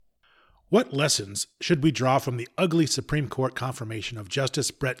What lessons should we draw from the ugly Supreme Court confirmation of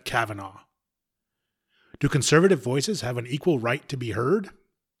Justice Brett Kavanaugh? Do conservative voices have an equal right to be heard?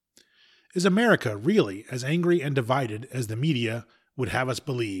 Is America really as angry and divided as the media would have us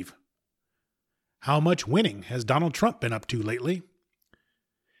believe? How much winning has Donald Trump been up to lately?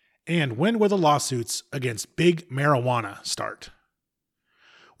 And when will the lawsuits against big marijuana start?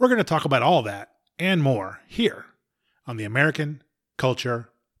 We're going to talk about all that and more here on the American Culture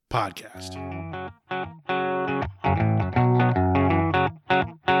Podcast.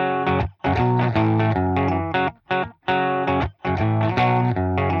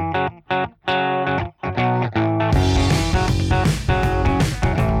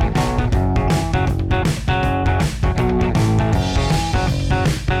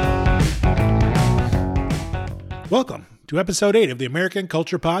 Welcome to episode 8 of the American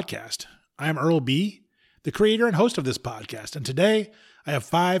Culture Podcast. I am Earl B., the creator and host of this podcast, and today I have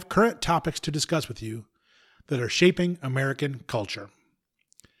 5 current topics to discuss with you that are shaping American culture.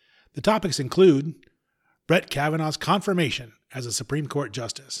 The topics include Brett Kavanaugh's confirmation as a Supreme Court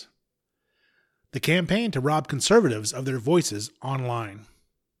justice, the campaign to rob conservatives of their voices online,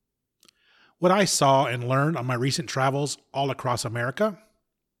 what I saw and learned on my recent travels all across America,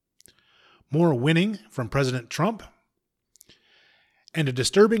 more winning from President Trump, and a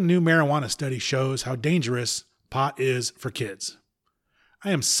disturbing new marijuana study shows how dangerous pot is for kids.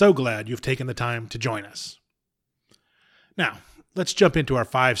 I am so glad you've taken the time to join us. Now, let's jump into our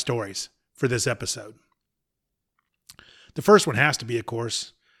 5 stories for this episode. The first one has to be, of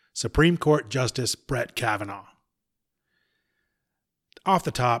course, Supreme Court Justice Brett Kavanaugh. Off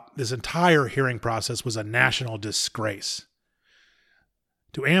the top, this entire hearing process was a national disgrace.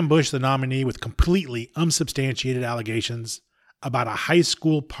 To ambush the nominee with completely unsubstantiated allegations about a high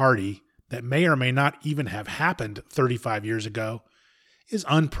school party that may or may not even have happened 35 years ago is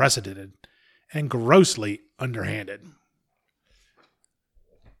unprecedented and grossly underhanded.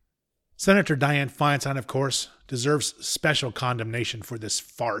 Senator Dianne Feinstein, of course, deserves special condemnation for this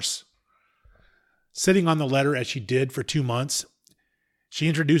farce. Sitting on the letter as she did for 2 months, she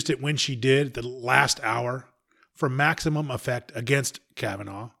introduced it when she did at the last hour for maximum effect against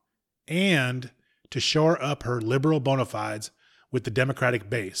Kavanaugh and to shore up her liberal bona fides with the Democratic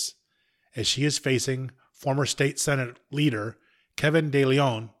base, as she is facing former state Senate leader Kevin De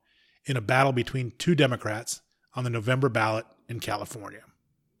Leon in a battle between 2 Democrats on the November ballot in California.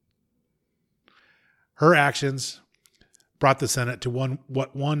 Her actions brought the Senate to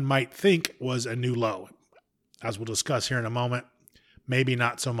what one might think was a new low. As we'll discuss here in a moment, maybe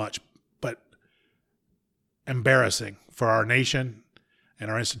not so much, but embarrassing for our nation and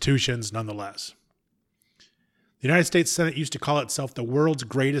our institutions nonetheless. The United States Senate used to call itself the world's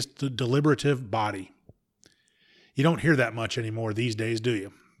greatest deliberative body. You don't hear that much anymore these days, do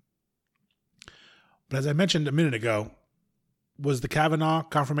you? But as I mentioned a minute ago, was the Kavanaugh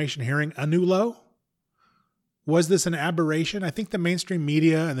confirmation hearing a new low? Was this an aberration? I think the mainstream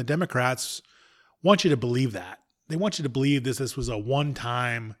media and the Democrats want you to believe that. They want you to believe this was a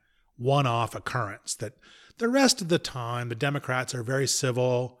one-time, one-off occurrence, that the rest of the time the Democrats are very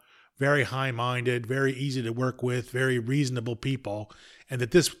civil, very high-minded, very easy to work with, very reasonable people, and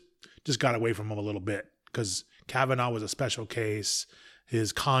that this just got away from them a little bit because Kavanaugh was a special case.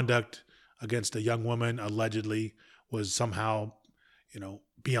 His conduct against a young woman allegedly was somehow,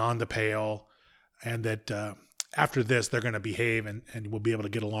 beyond the pale, and that after this they're going to behave and we'll be able to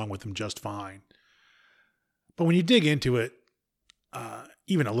get along with him just fine. But when you dig into it,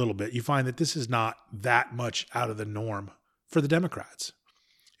 even a little bit, you find that this is not that much out of the norm for the Democrats.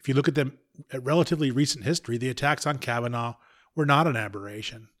 If you look at them at relatively recent history, the attacks on Kavanaugh were not an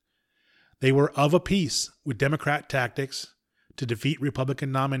aberration. They were of a piece with Democrat tactics to defeat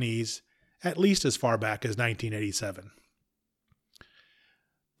Republican nominees at least as far back as 1987.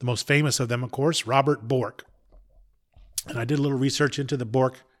 The most famous of them, of course, Robert Bork. And I did a little research into the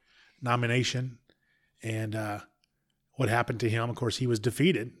Bork nomination and what happened to him. Of course, he was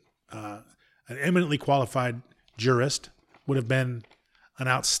defeated. An eminently qualified jurist, would have been an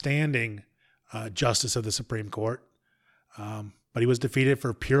outstanding justice of the Supreme Court. But he was defeated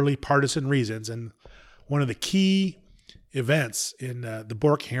for purely partisan reasons. And one of the key events in the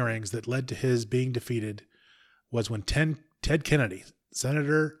Bork hearings that led to his being defeated was when Ted Kennedy,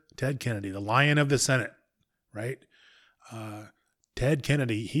 Senator Ted Kennedy, the Lion of the Senate, right? Ted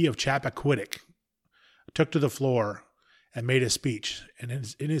Kennedy, he of Chappaquiddick, took to the floor and made a speech.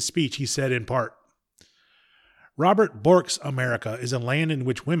 And in his speech, he said in part, "Robert Bork's America is a land in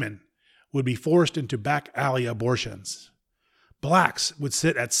which women would be forced into back alley abortions. Blacks would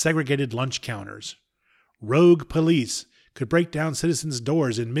sit at segregated lunch counters. Rogue police could break down citizens'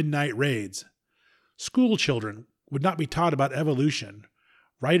 doors in midnight raids. School children would not be taught about evolution.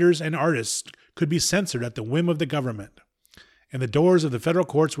 Writers and artists could be censored at the whim of the government. And the doors of the federal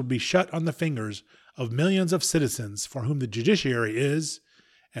courts would be shut on the fingers of millions of citizens for whom the judiciary is,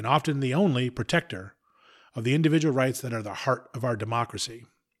 and often the only, protector of the individual rights that are the heart of our democracy.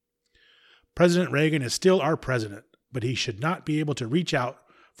 President Reagan is still our president, but he should not be able to reach out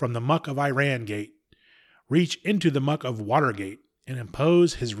from the muck of Iran-gate, reach into the muck of Watergate, and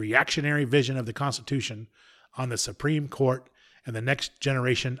impose his reactionary vision of the Constitution on the Supreme Court and the next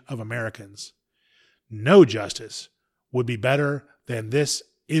generation of Americans. No justice would be better than this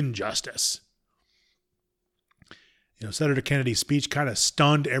injustice. Senator Kennedy's speech kind of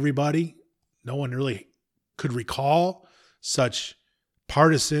stunned everybody. No one really could recall such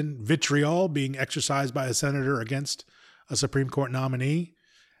partisan vitriol being exercised by a senator against a Supreme Court nominee.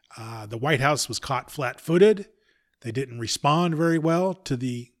 The White House was caught flat-footed. They didn't respond very well to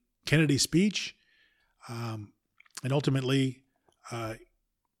the Kennedy speech. And ultimately,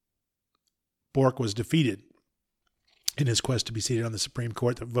 Bork was defeated in his quest to be seated on the Supreme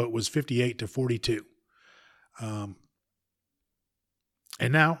Court. The vote was 58-42.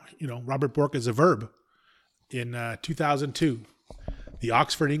 And now, Robert Bork is a verb. In 2002, the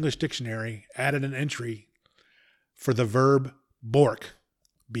Oxford English Dictionary added an entry for the verb bork,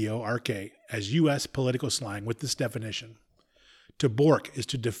 B-O-R-K, as U.S. political slang with this definition. To bork is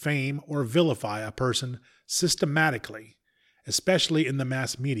to defame or vilify a person systematically, especially in the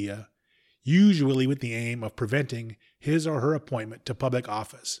mass media, usually with the aim of preventing his or her appointment to public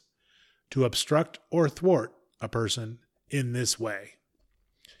office, to obstruct or thwart a person in this way.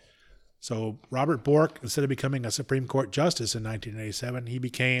 So Robert Bork, instead of becoming a Supreme Court justice in 1987, he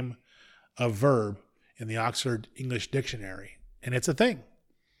became a verb in the Oxford English Dictionary. And it's a thing,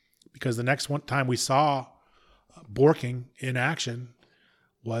 because the next time we saw borking in action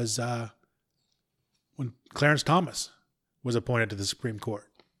was when Clarence Thomas was appointed to the Supreme Court.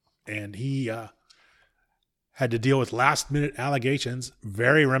 And he had to deal with last-minute allegations,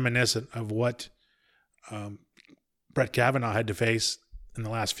 very reminiscent of what Brett Kavanaugh had to face in the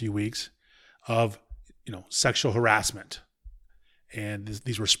last few weeks, of sexual harassment. And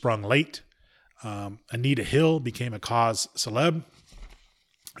these were sprung late. Anita Hill became a cause celeb,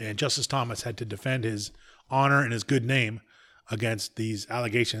 and Justice Thomas had to defend his honor and his good name against these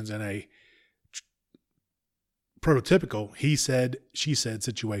allegations in a prototypical he said, she said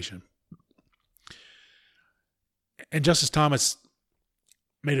situation. And Justice Thomas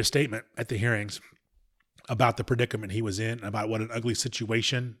made a statement at the hearings about the predicament he was in, about what an ugly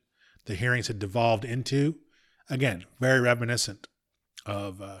situation the hearings had devolved into. Again, very reminiscent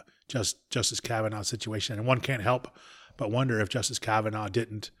of Justice Kavanaugh's situation. And one can't help but wonder if Justice Kavanaugh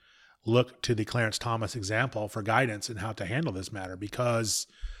didn't look to the Clarence Thomas example for guidance in how to handle this matter, because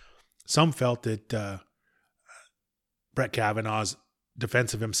some felt that Brett Kavanaugh's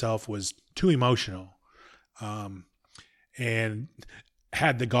defense of himself was too emotional, and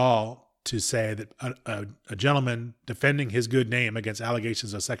had the gall to say that a gentleman defending his good name against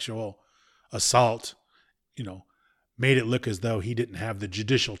allegations of sexual assault, made it look as though he didn't have the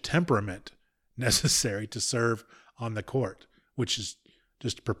judicial temperament necessary to serve on the court, which is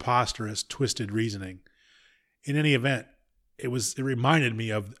just preposterous, twisted reasoning. In any event, it reminded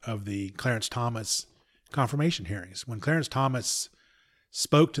me of the Clarence Thomas confirmation hearings. When Clarence Thomas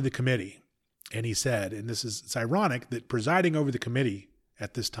spoke to the committee, and he said, and it's ironic that presiding over the committee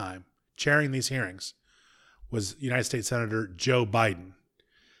at this time, chairing these hearings, was United States Senator Joe Biden.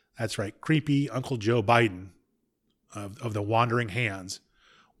 That's right, creepy Uncle Joe Biden of the Wandering Hands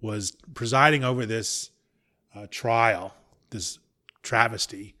was presiding over this trial, this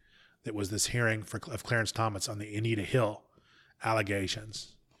travesty that was this hearing of Clarence Thomas on the Anita Hill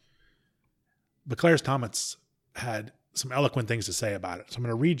allegations. But Clarence Thomas had some eloquent things to say about it. So I'm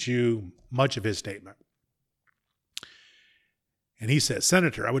going to read you much of his statement. And he says,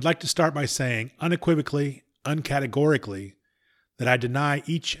 "Senator, I would like to start by saying unequivocally, uncategorically, that I deny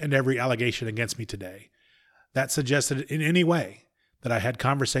each and every allegation against me today that suggested in any way that I had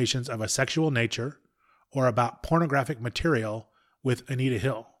conversations of a sexual nature or about pornographic material with Anita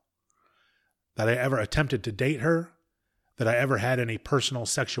Hill, that I ever attempted to date her, that I ever had any personal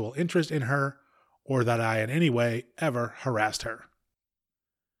sexual interest in her, or that I in any way ever harassed her.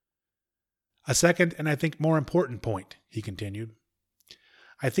 A second, and I think more important point," he continued,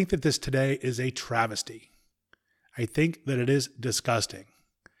 "I think that this today is a travesty. I think that it is disgusting.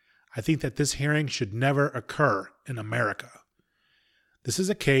 I think that this hearing should never occur in America. This is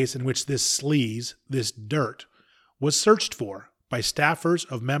a case in which this sleaze, this dirt, was searched for by staffers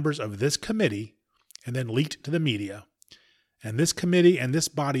of members of this committee and then leaked to the media, And this committee and this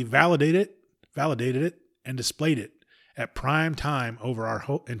body validated it, and displayed it at prime time over our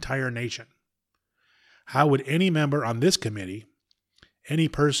whole entire nation. How would any member on this committee, any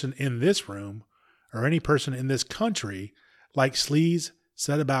person in this room, or any person in this country like Sleaze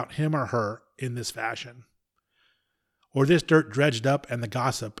said about him or her in this fashion? Or this dirt dredged up and the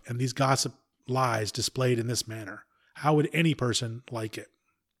gossip and these gossip lies displayed in this manner? How would any person like it?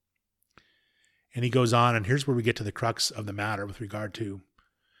 And he goes on, and here's where we get to the crux of the matter with regard to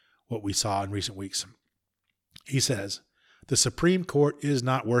what we saw in recent weeks. He says, the Supreme Court is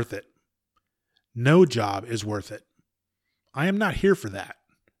not worth it. No job is worth it. I am not here for that.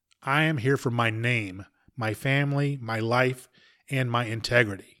 I am here for my name, my family, my life, and my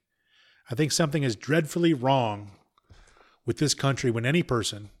integrity. I think something is dreadfully wrong with this country when any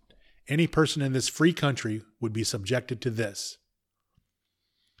person in this free country would be subjected to this.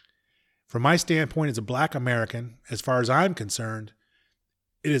 From my standpoint as a Black American, as far as I'm concerned,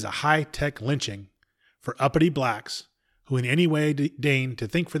 it is a high-tech lynching for uppity blacks who in any way deign to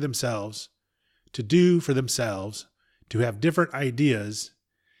think for themselves, to do for themselves, to have different ideas,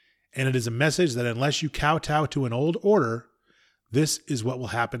 and it is a message that unless you kowtow to an old order, this is what will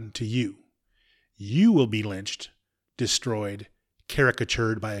happen to you. You will be lynched, destroyed,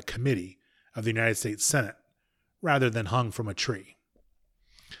 caricatured by a committee of the United States Senate rather than hung from a tree.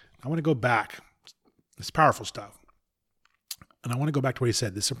 I want to go back. It's powerful stuff. And I want to go back to what he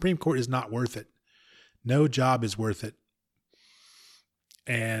said. The Supreme Court is not worth it. No job is worth it.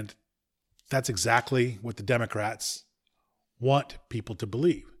 And that's exactly what the Democrats want people to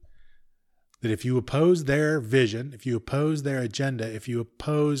believe. That if you oppose their vision, if you oppose their agenda, if you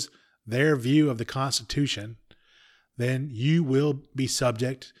oppose their view of the Constitution, then you will be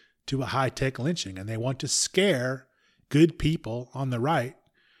subject to a high-tech lynching. And they want to scare good people on the right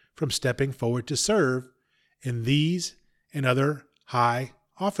from stepping forward to serve in these and other high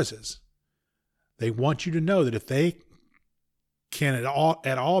offices. They want you to know that if they can at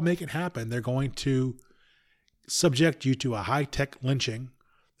all make it happen, they're going to subject you to a high-tech lynching.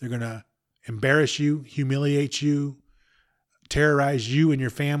 They're going to embarrass you, humiliate you, terrorize you and your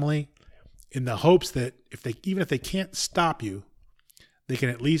family in the hopes that even if they can't stop you, they can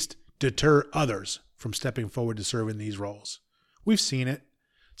at least deter others from stepping forward to serve in these roles. We've seen it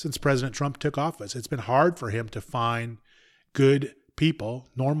since President Trump took office. It's been hard for him to find good people,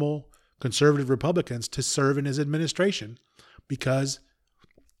 normal conservative Republicans, to serve in his administration because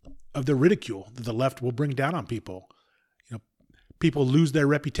of the ridicule that the left will bring down on people. You know, people lose their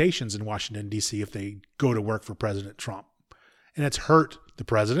reputations in Washington, D.C. if they go to work for President Trump. And it's hurt the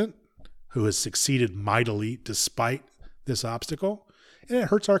president, who has succeeded mightily despite this obstacle. And it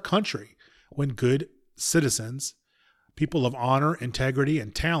hurts our country when good citizens, people of honor, integrity,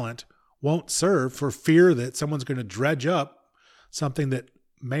 and talent won't serve for fear that someone's going to dredge up something that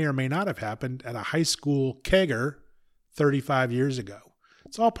may or may not have happened at a high school kegger 35 years ago.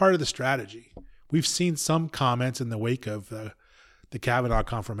 It's all part of the strategy. We've seen some comments in the wake of the Kavanaugh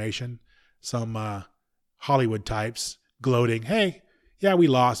confirmation, some Hollywood types gloating, hey, yeah, we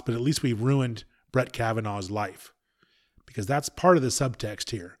lost, but at least we ruined Brett Kavanaugh's life. Because that's part of the subtext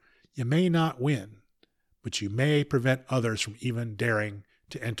here. You may not win, but you may prevent others from even daring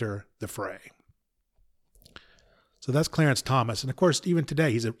to enter the fray. So that's Clarence Thomas. And of course, even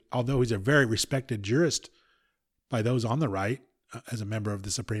today, although he's a very respected jurist by those on the right, as a member of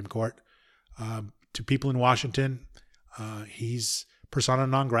the Supreme Court, to people in Washington, he's persona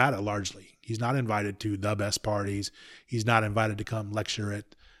non grata largely. He's not invited to the best parties. He's not invited to come lecture at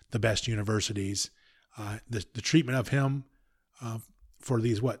the best universities. The treatment of him for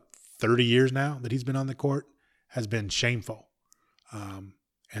these, 30 years now that he's been on the court has been shameful. And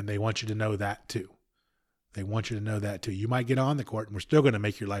they want you to know that too. They want you to know that too. You might get on the court and we're still going to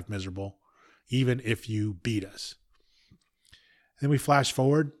make your life miserable, even if you beat us. Then we flash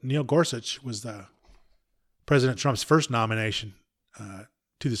forward. Neil Gorsuch was President Trump's first nomination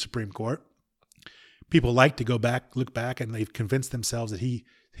to the Supreme Court. People like to look back, and they've convinced themselves that he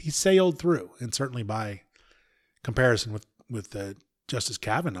sailed through. And certainly by comparison with Justice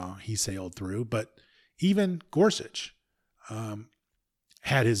Kavanaugh, he sailed through. But even Gorsuch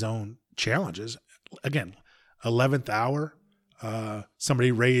had his own challenges. Again, 11th hour,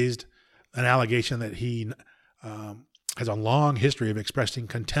 somebody raised an allegation that he has a long history of expressing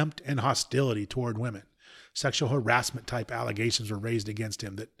contempt and hostility toward women. Sexual harassment type allegations were raised against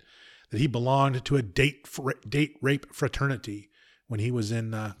him, that he belonged to a date rape fraternity when he was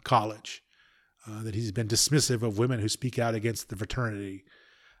in college, that he's been dismissive of women who speak out against the fraternity,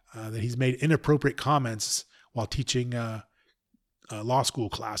 that he's made inappropriate comments while teaching law school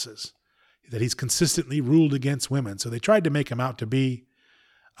classes. that he's consistently ruled against women. So they tried to make him out to be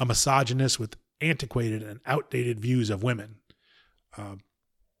a misogynist with antiquated and outdated views of women,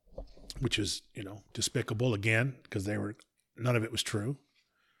 which is, despicable again, because none of it was true.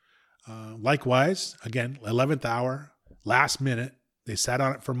 Likewise, again, 11th hour, last minute, they sat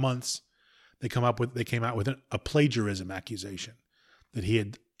on it for months. They came out with a plagiarism accusation that he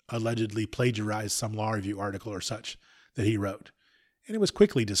had allegedly plagiarized some law review article or such that he wrote. And it was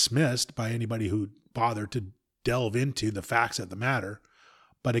quickly dismissed by anybody who bothered to delve into the facts of the matter.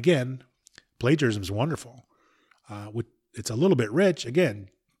 But again, plagiarism is wonderful. It's a little bit rich. Again,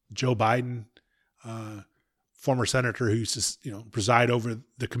 Joe Biden, former senator who used to, preside over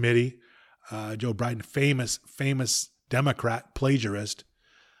the committee. Joe Biden, famous Democrat plagiarist.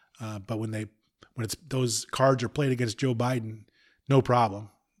 But when those cards are played against Joe Biden, no problem.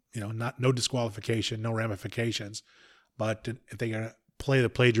 No disqualification, no ramifications. But if they're going to play the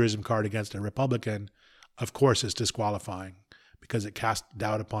plagiarism card against a Republican, of course it's disqualifying because it casts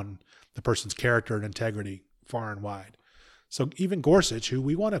doubt upon the person's character and integrity far and wide. So even Gorsuch, who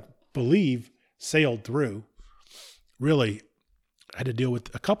we want to believe sailed through, really had to deal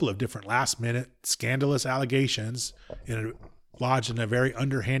with a couple of different last-minute scandalous allegations lodged in a very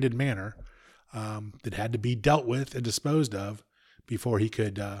underhanded manner that had to be dealt with and disposed of before he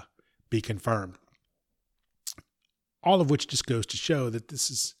could be confirmed. All of which just goes to show that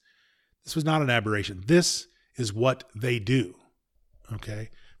this was not an aberration. This is what they do,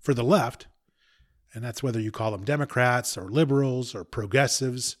 okay? For the left, and that's whether you call them Democrats or liberals or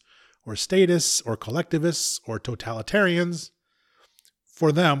progressives or statists or collectivists or totalitarians,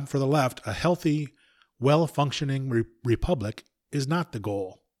 for them, for the left, a healthy, well-functioning republic is not the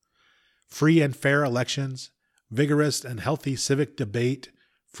goal. Free and fair elections, vigorous and healthy civic debate,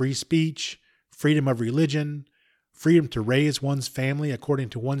 free speech, freedom of religion, freedom to raise one's family according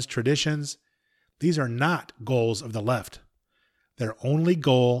to one's traditions, these are not goals of the left. Their only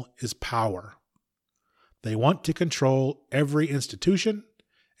goal is power. They want to control every institution,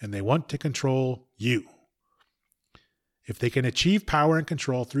 and they want to control you. If they can achieve power and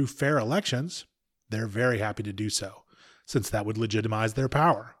control through fair elections, they're very happy to do so, since that would legitimize their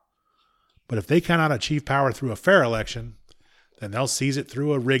power. But if they cannot achieve power through a fair election, then they'll seize it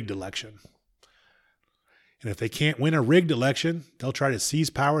through a rigged election. And if they can't win a rigged election, they'll try to seize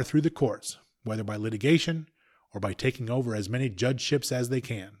power through the courts, whether by litigation or by taking over as many judgeships as they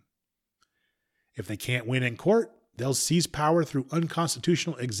can. If they can't win in court, they'll seize power through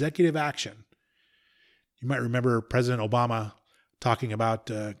unconstitutional executive action. You might remember President Obama talking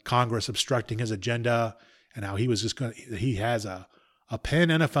about Congress obstructing his agenda and how he has a pen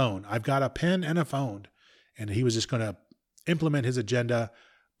and a phone. I've got a pen and a phone. And he was just going to implement his agenda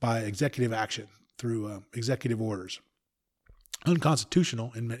by executive action through executive orders.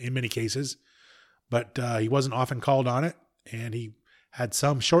 Unconstitutional in many cases, but he wasn't often called on it, and he had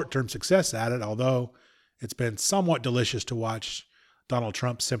some short-term success at it, although it's been somewhat delicious to watch Donald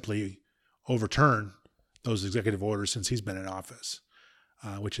Trump simply overturn those executive orders since he's been in office,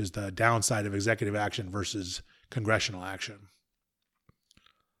 which is the downside of executive action versus congressional action.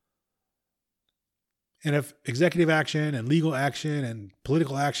 And if executive action and legal action and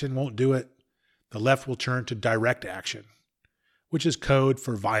political action won't do it, the left will turn to direct action, which is code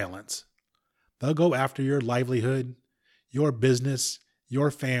for violence. They'll go after your livelihood, your business,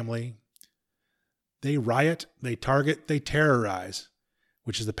 your family. They riot, they target, they terrorize,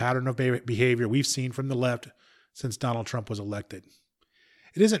 which is the pattern of behavior we've seen from the left since Donald Trump was elected.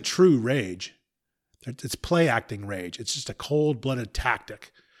 It isn't true rage. It's play-acting rage. It's just a cold-blooded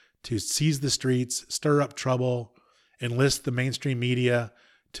tactic to seize the streets, stir up trouble, enlist the mainstream media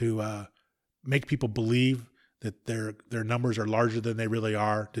to make people believe that their numbers are larger than they really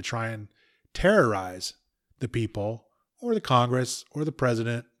are, to try and terrorize the people or the Congress or the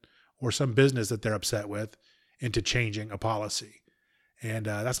president or some business that they're upset with into changing a policy. And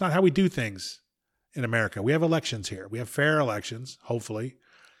that's not how we do things in America. We have elections here. We have fair elections, hopefully,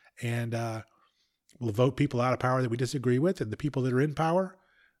 and we'll vote people out of power that we disagree with, and the people that are in power,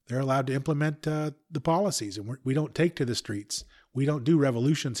 they're allowed to implement the policies, and we don't take to the streets. We don't do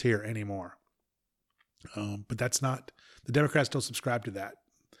revolutions here anymore. But that's not, the Democrats don't subscribe to that.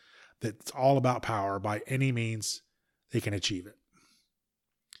 That's all about power by any means they can achieve it.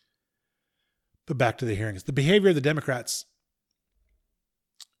 But back to the hearings. The behavior of the Democrats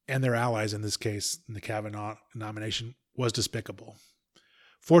and their allies in this case, in the Kavanaugh nomination, was despicable.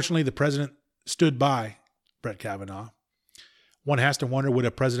 Fortunately, the president stood by Brett Kavanaugh. One has to wonder, would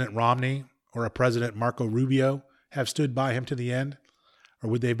a President Romney or a President Marco Rubio have stood by him to the end?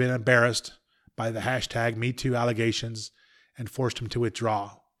 Or would they have been embarrassed by the hashtag #MeToo allegations and forced him to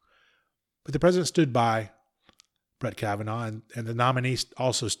withdraw? But the president stood by Brett Kavanaugh, and the nominee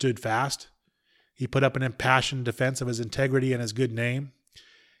also stood fast. He put up an impassioned defense of his integrity and his good name,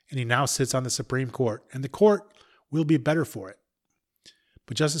 and he now sits on the Supreme Court, and the court will be better for it.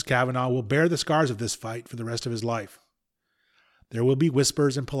 But Justice Kavanaugh will bear the scars of this fight for the rest of his life. There will be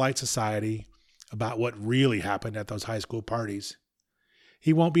whispers in polite society about what really happened at those high school parties.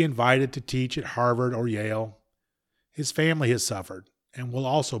 He won't be invited to teach at Harvard or Yale. His family has suffered and will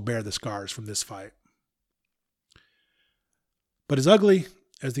also bear the scars from this fight. But as ugly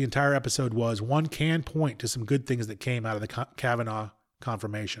as the entire episode was, one can point to some good things that came out of the Kavanaugh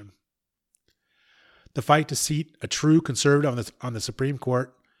confirmation. The fight to seat a true conservative on the Supreme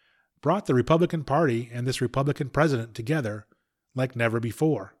Court brought the Republican Party and this Republican president together like never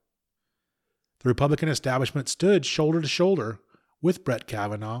before. The Republican establishment stood shoulder to shoulder with Brett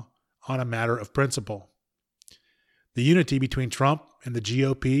Kavanaugh on a matter of principle. The unity between Trump and the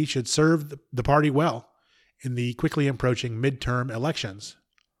GOP should serve the party well in the quickly approaching midterm elections.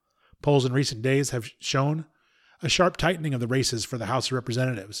 Polls in recent days have shown a sharp tightening of the races for the House of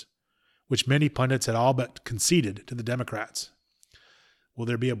Representatives, which many pundits had all but conceded to the Democrats. Will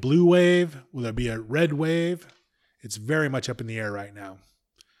there be a blue wave? Will there be a red wave? It's very much up in the air right now.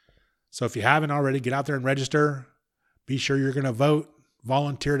 So if you haven't already, get out there and register. Be sure you're going to vote.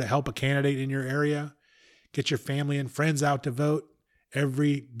 Volunteer to help a candidate in your area. Get your family and friends out to vote.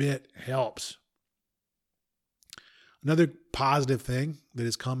 Every bit helps. Another positive thing that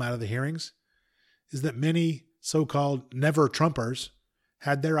has come out of the hearings is that many so-called never-Trumpers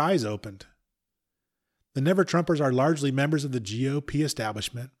had their eyes opened. The never-Trumpers are largely members of the GOP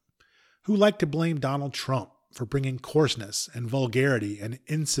establishment who like to blame Donald Trump for bringing coarseness and vulgarity and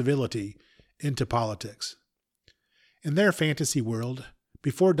incivility into politics. In their fantasy world,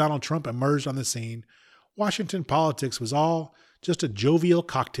 before Donald Trump emerged on the scene, Washington politics was all just a jovial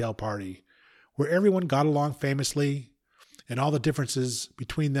cocktail party where everyone got along famously and all the differences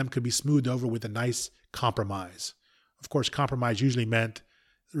between them could be smoothed over with a nice compromise. Of course, compromise usually meant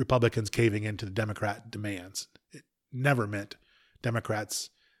the Republicans caving into the Democrat demands. It never meant Democrats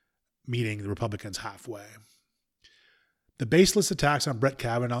meeting the Republicans halfway. The baseless attacks on Brett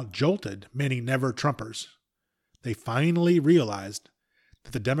Kavanaugh jolted many never-Trumpers. They finally realized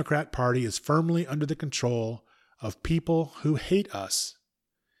that the Democrat Party is firmly under the control of people who hate us.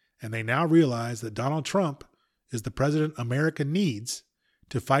 And they now realize that Donald Trump is the president America needs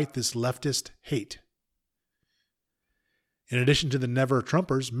to fight this leftist hate. In addition to the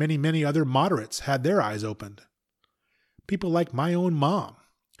never-Trumpers, many other moderates had their eyes opened. People like my own mom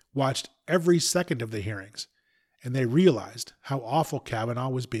watched every second of the hearings, and they realized how awful Kavanaugh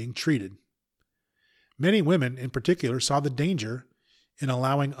was being treated. Many women in particular saw the danger in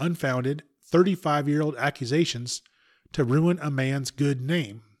allowing unfounded 35-year-old accusations to ruin a man's good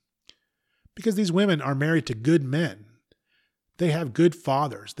name. Because these women are married to good men. They have good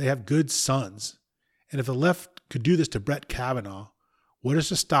fathers. They have good sons. And if the left could do this to Brett Kavanaugh, what is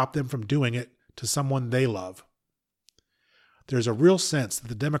to stop them from doing it to someone they love? There's a real sense that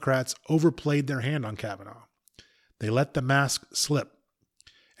the Democrats overplayed their hand on Kavanaugh. They let the mask slip.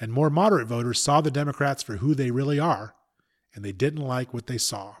 And more moderate voters saw the Democrats for who they really are, and they didn't like what they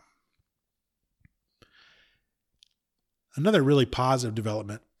saw. Another really positive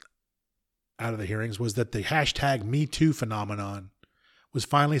development out of the hearings was that the hashtag #MeToo phenomenon was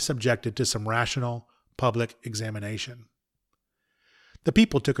finally subjected to some rational public examination. The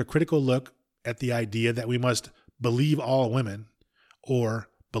people took a critical look at the idea that we must believe all women, or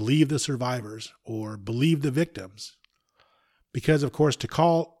believe the survivors, or believe the victims. Because, of course, to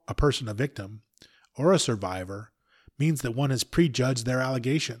call a person a victim or a survivor means that one has prejudged their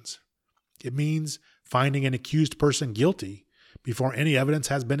allegations. It means finding an accused person guilty before any evidence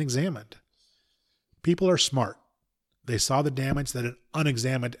has been examined. People are smart. They saw the damage that an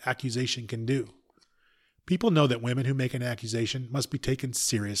unexamined accusation can do. People know that women who make an accusation must be taken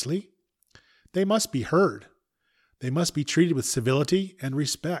seriously. They must be heard. They must be treated with civility and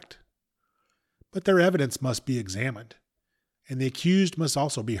respect. But their evidence must be examined, and the accused must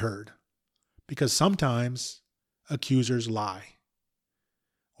also be heard, because sometimes accusers lie,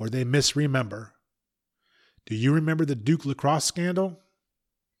 or they misremember. Do you remember the Duke lacrosse scandal?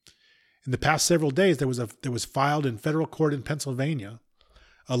 In the past several days, there was filed in federal court in Pennsylvania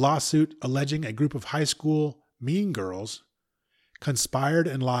a lawsuit alleging a group of high school mean girls conspired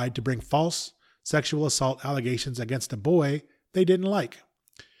and lied to bring false sexual assault allegations against a boy they didn't like,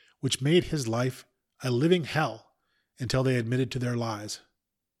 which made his life a living hell until they admitted to their lies.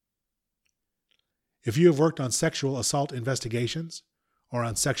 If you have worked on sexual assault investigations or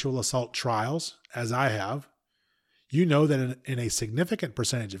on sexual assault trials, as I have, you know that in a significant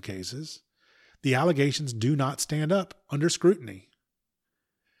percentage of cases, the allegations do not stand up under scrutiny.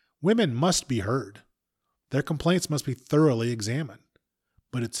 Women must be heard. Their complaints must be thoroughly examined.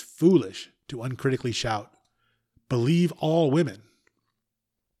 But it's foolish to uncritically shout, "Believe all women."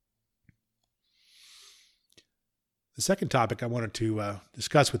 The second topic I wanted to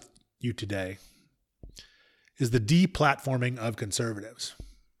discuss with you today is the deplatforming of conservatives.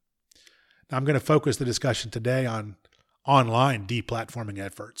 Now, I'm going to focus the discussion today on online deplatforming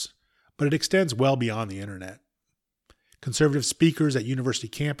efforts, but it extends well beyond the internet. Conservative speakers at university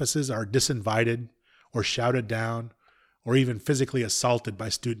campuses are disinvited or shouted down or even physically assaulted by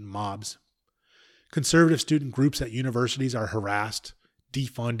student mobs. Conservative student groups at universities are harassed,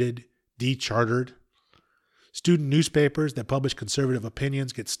 defunded, dechartered. Student newspapers that publish conservative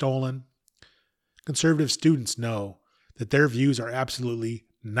opinions get stolen. Conservative students know that their views are absolutely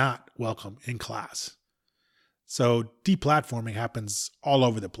not welcome in class. So deplatforming happens all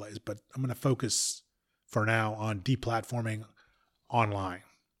over the place, but I'm going to focus for now on deplatforming online.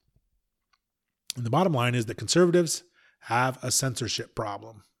 And the bottom line is that conservatives have a censorship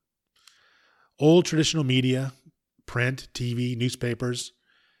problem. Old traditional media, print, TV, newspapers,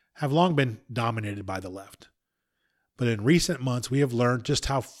 have long been dominated by the left. But in recent months, we have learned just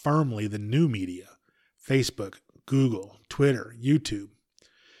how firmly the new media, Facebook, Google, Twitter, YouTube,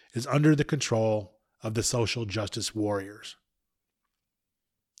 is under the control of the social justice warriors.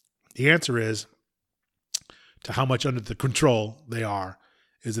 The answer is, to how much under the control they are,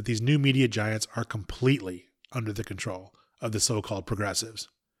 is that these new media giants are completely under the control of the so-called progressives.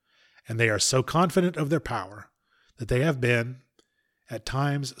 And they are so confident of their power that they have been, at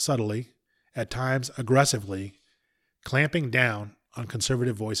times subtly, at times aggressively, clamping down on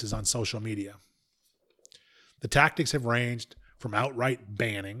conservative voices on social media. The tactics have ranged from outright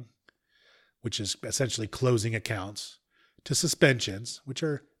banning, which is essentially closing accounts, to suspensions, which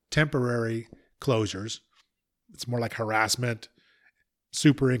are temporary closures. It's more like harassment,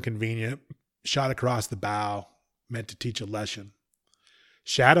 super inconvenient, shot across the bow, meant to teach a lesson.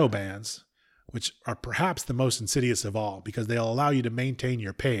 Shadow bans, which are perhaps the most insidious of all because they'll allow you to maintain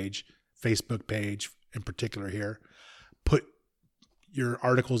your page, Facebook page in particular here, put your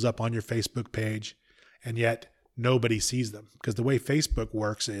articles up on your Facebook page, and yet nobody sees them. Because the way Facebook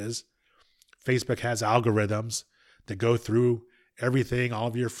works is Facebook has algorithms that go through everything all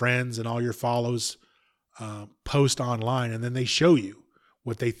of your friends and all your follows post online, and then they show you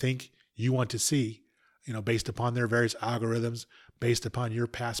what they think you want to see, based upon their various algorithms, based upon your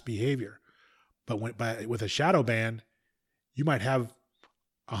past behavior. But with a shadow ban, you might have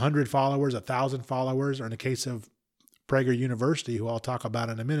 100 followers, 1,000 followers, or in the case of Prager University, who I'll talk about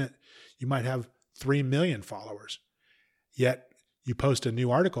in a minute, you might have 3 million followers. Yet you post a new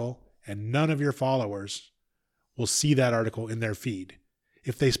article and none of your followers will see that article in their feed.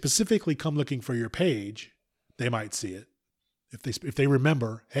 If they specifically come looking for your page, they might see it. If they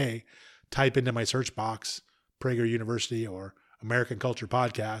remember, hey, type into my search box Prager University or American Culture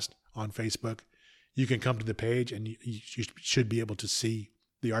Podcast on Facebook, you can come to the page and you should be able to see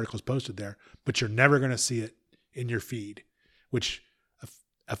the articles posted there, but you're never going to see it in your feed, which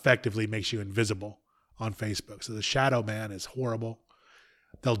effectively makes you invisible on Facebook. So the shadow ban is horrible.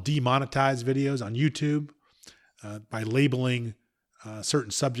 They'll demonetize videos on YouTube by labeling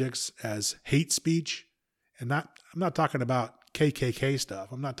certain subjects as hate speech. And I'm not talking about KKK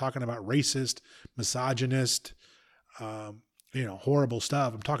stuff. I'm not talking about racist, misogynist, horrible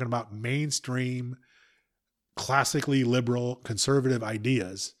stuff. I'm talking about mainstream, classically liberal, conservative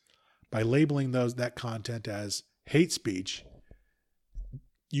ideas. By labeling that content as hate speech,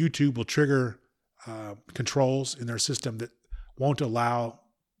 YouTube will trigger controls in their system that won't allow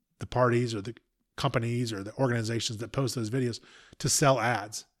the parties or the companies or the organizations that post those videos to sell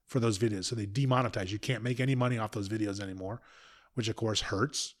ads for those videos. So they demonetize. You can't make any money off those videos anymore, which of course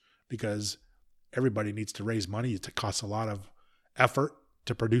hurts because everybody needs to raise money. It costs a lot of effort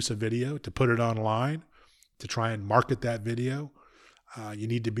to produce a video, to put it online, to try and market that video. You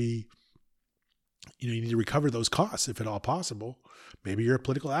need to recover those costs if at all possible. Maybe you're a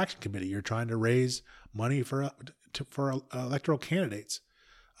political action committee. You're trying to raise money for electoral candidates.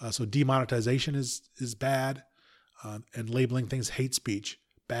 So demonetization is bad, and labeling things hate speech,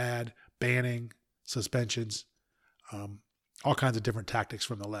 bad, banning, suspensions, all kinds of different tactics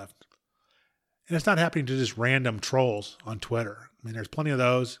from the left. And it's not happening to just random trolls on Twitter. I mean, there's plenty of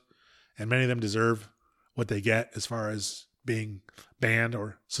those, and many of them deserve what they get as far as being banned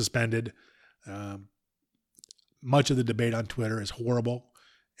or suspended. Much of the debate on Twitter is horrible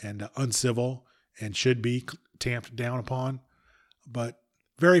and uncivil and should be tamped down upon. But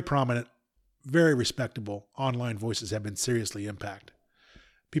very prominent, very respectable online voices have been seriously impacted.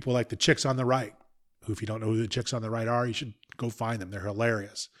 people like the Chicks on the Right, who, if you don't know who the Chicks on the Right are, you should go find them. They're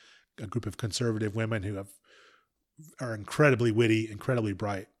hilarious. A group of conservative women who are incredibly witty, incredibly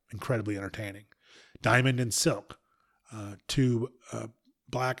bright, incredibly entertaining. Diamond and Silk, two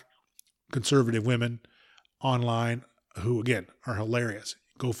black conservative women online who, again, are hilarious.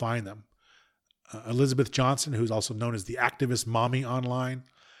 Go find them. Elizabeth Johnson, who's also known as the activist mommy online,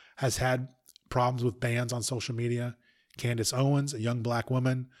 has had problems with bans on social media. Candace Owens, a young black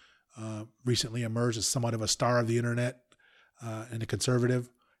woman, recently emerged as somewhat of a star of the internet and a conservative,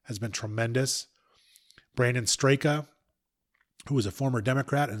 has been tremendous. Brandon Straka, who is a former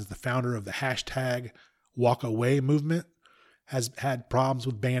Democrat and is the founder of the hashtag Walk Away movement, has had problems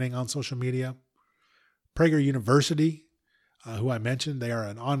with banning on social media. Prager University, who I mentioned, they are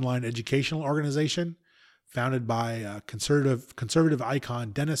an online educational organization founded by conservative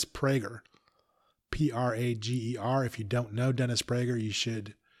icon Dennis Prager, Prager. If you don't know Dennis Prager, you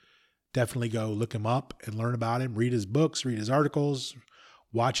should definitely go look him up and learn about him, read his books, read his articles,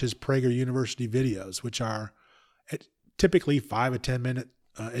 watch his Prager University videos, which are typically 5 to 10 minute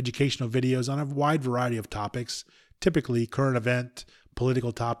educational videos on a wide variety of topics, typically current event,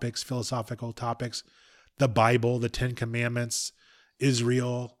 political topics, philosophical topics, the Bible, the Ten Commandments,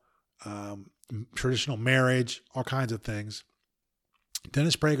 Israel, traditional marriage, all kinds of things.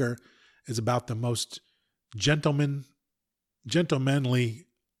 Dennis Prager is about the most gentlemanly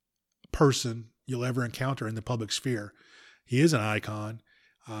person you'll ever encounter in the public sphere. He is an icon.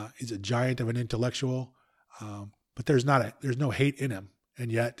 He's a giant of an intellectual, but there's no hate in him.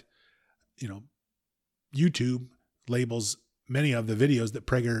 And yet, YouTube labels many of the videos that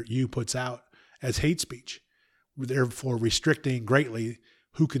PragerU puts out as hate speech, therefore restricting greatly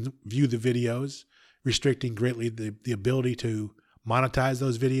who can view the videos, restricting greatly the ability to monetize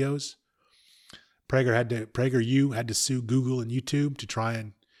those videos. PragerU had to sue Google and YouTube to try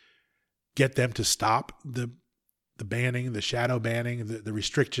and get them to stop the banning, the shadow banning, the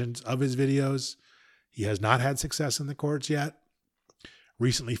restrictions of his videos. He has not had success in the courts yet.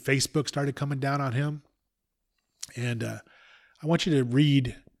 Recently, Facebook started coming down on him. And I want to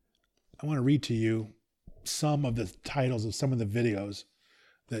read to you some of the titles of some of the videos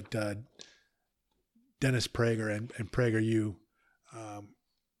that Dennis Prager and PragerU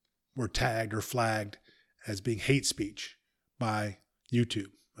were tagged or flagged as being hate speech by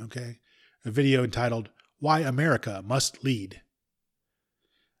YouTube. Okay. A video entitled, Why America Must Lead.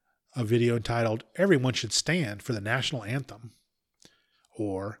 A video entitled, Everyone Should Stand for the National Anthem.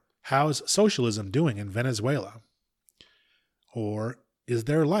 Or, How's Socialism Doing in Venezuela? Or, Is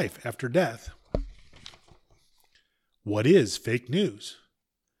There Life After Death? What is fake news?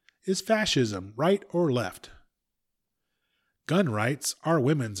 Is fascism right or left? Gun rights are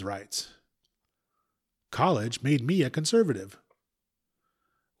women's rights. College made me a conservative.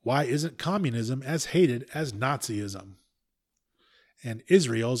 Why isn't communism as hated as Nazism? And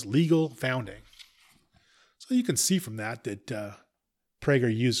Israel's legal founding. So you can see from that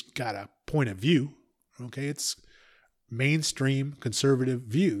PragerU's got a point of view. Okay, it's mainstream conservative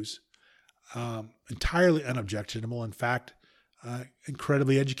views, entirely unobjectionable. In fact,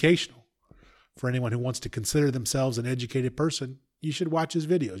 incredibly educational. For anyone who wants to consider themselves an educated person, you should watch his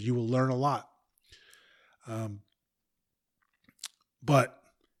videos. You will learn a lot. But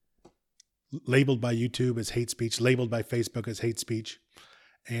labeled by YouTube as hate speech, labeled by Facebook as hate speech,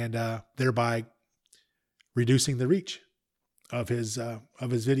 and thereby reducing the reach of his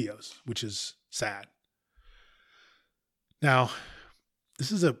videos, which is sad. Now,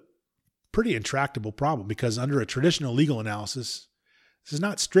 this is a pretty intractable problem because under a traditional legal analysis, this is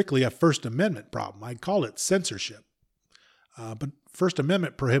not strictly a First Amendment problem. I'd call it censorship. But First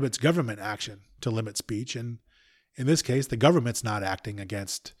Amendment prohibits government action to limit speech. And in this case, the government's not acting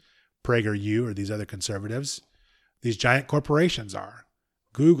against PragerU or these other conservatives. These giant corporations are.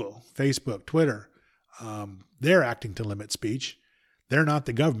 Google, Facebook, Twitter. They're acting to limit speech. They're not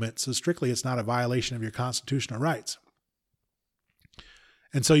the government, so strictly it's not a violation of your constitutional rights.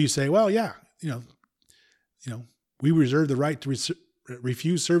 And so you say, well, yeah, we reserve the right to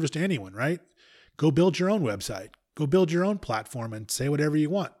refuse service to anyone, right? Go build your own website. Go build your own platform and say whatever you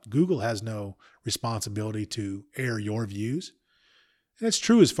want. Google has no responsibility to air your views. And it's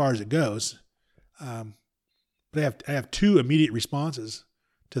true as far as it goes. But I have two immediate responses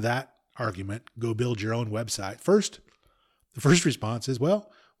to that argument. Go build your own website. The first response is, well,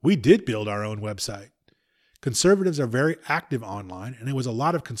 we did build our own website. Conservatives are very active online, and it was a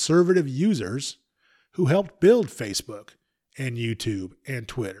lot of conservative users who helped build Facebook and YouTube and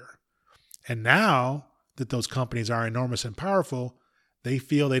Twitter. And now that those companies are enormous and powerful, they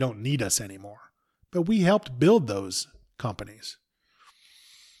feel they don't need us anymore. But we helped build those companies.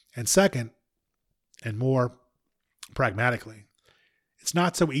 And second, and more pragmatically, it's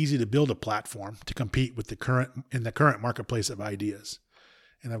not so easy to build a platform to compete with the current marketplace of ideas.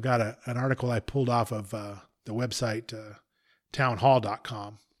 And I've got an article I pulled off of the website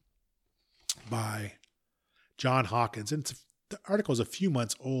townhall.com by John Hawkins. And the article is a few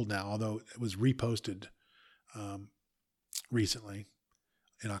months old now, although it was reposted recently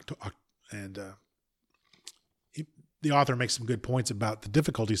in October. And the author makes some good points about the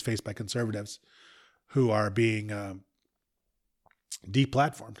difficulties faced by conservatives who are being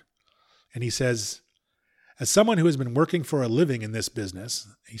deplatformed. And he says, as someone who has been working for a living in this business,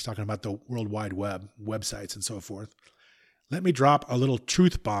 he's talking about the World Wide Web, websites and so forth, let me drop a little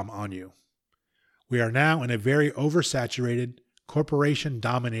truth bomb on you. We are now in a very oversaturated,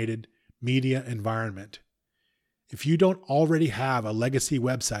 corporation-dominated media environment. If you don't already have a legacy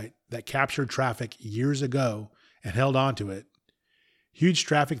website that captured traffic years ago and held on to it, huge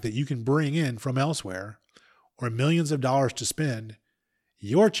traffic that you can bring in from elsewhere, or millions of dollars to spend,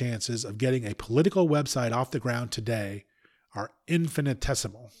 your chances of getting a political website off the ground today are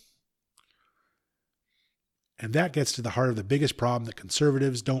infinitesimal. And that gets to the heart of the biggest problem that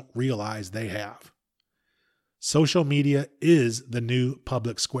conservatives don't realize they have. Social media is the new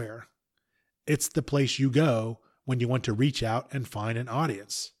public square. It's the place you go when you want to reach out and find an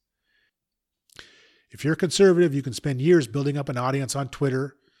audience. If you're a conservative, you can spend years building up an audience on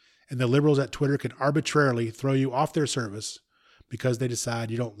Twitter, and the liberals at Twitter can arbitrarily throw you off their service because they decide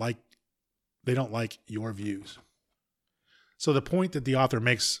they don't like your views. So the point that the author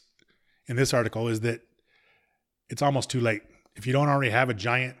makes in this article is that it's almost too late. If you don't already have a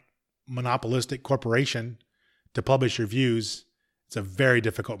giant monopolistic corporation to publish your views, it's a very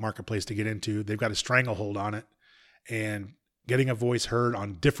difficult marketplace to get into. They've got a stranglehold on it, and getting a voice heard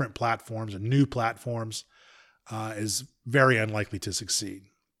on different platforms and new platforms is very unlikely to succeed.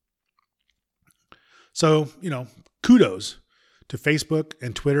 So, kudos to Facebook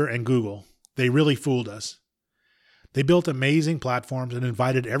and Twitter and Google. They really fooled us. They built amazing platforms and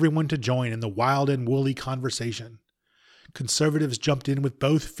invited everyone to join in the wild and woolly conversation. Conservatives jumped in with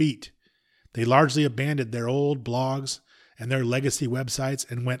both feet. They largely abandoned their old blogs and their legacy websites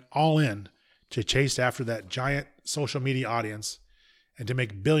and went all in to chase after that giant social media audience and to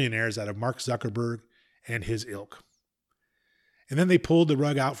make billionaires out of Mark Zuckerberg and his ilk. And then they pulled the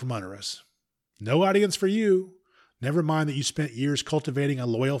rug out from under us. No audience for you. Never mind that you spent years cultivating a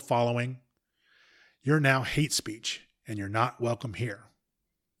loyal following. You're now hate speech, and you're not welcome here.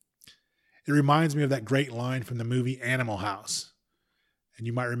 It reminds me of that great line from the movie Animal House. And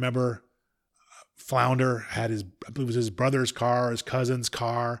you might remember Flounder had I believe it was his brother's car, his cousin's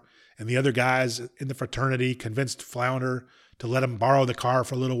car, and the other guys in the fraternity convinced Flounder to let him borrow the car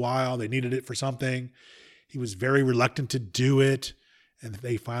for a little while. They needed it for something. He was very reluctant to do it, and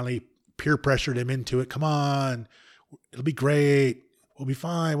they finally peer pressured him into it. Come on, it'll be great. We'll be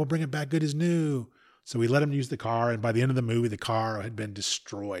fine. We'll bring it back good as new. So we let him use the car, and by the end of the movie, the car had been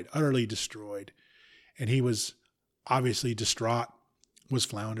destroyed, utterly destroyed. And he was obviously distraught, was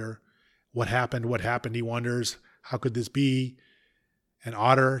Flounder. What happened? What happened? He wonders, how could this be? And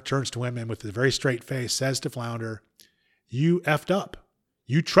Otter turns to him and with a very straight face says to Flounder, you effed up.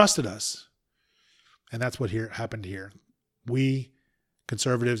 You trusted us. And that's what happened here. We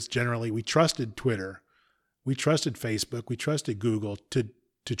conservatives generally, we trusted Twitter. We trusted Facebook. We trusted Google to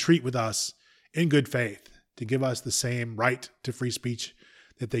treat with us in good faith, to give us the same right to free speech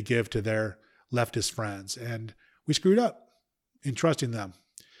that they give to their leftist friends. And we screwed up in trusting them.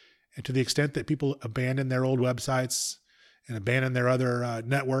 And to the extent that people abandon their old websites and abandon their other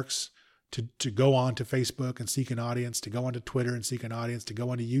networks to go on to Facebook and seek an audience, to go onto Twitter and seek an audience, to go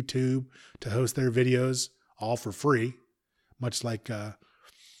onto YouTube to host their videos, all for free, much like a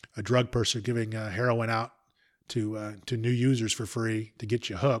drug person giving heroin out to new users for free to get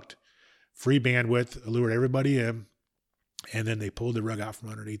you hooked. Free bandwidth, lured everybody in, and then they pulled the rug out from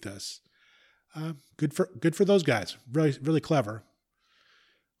underneath us. Good for those guys. Really, really clever.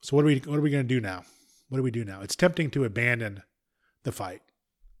 So what are we going to do now? What do we do now? It's tempting to abandon the fight.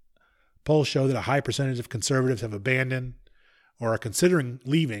 Polls show that a high percentage of conservatives have abandoned or are considering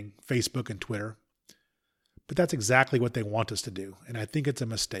leaving Facebook and Twitter. But that's exactly what they want us to do, and I think it's a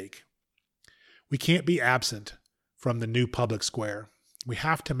mistake. We can't be absent from the new public square. We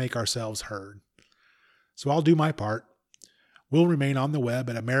have to make ourselves heard. So I'll do my part. We'll remain on the web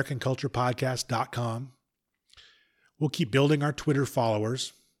at AmericanCulturePodcast.com. We'll keep building our Twitter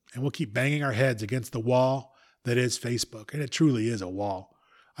followers, and we'll keep banging our heads against the wall that is Facebook. And it truly is a wall.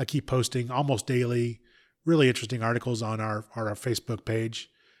 I keep posting almost daily really interesting articles on our Facebook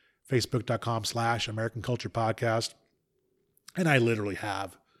page, facebook.com/American Culture Podcast. And I literally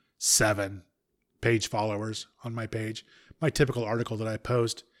have 7 page followers on my page. My typical article that I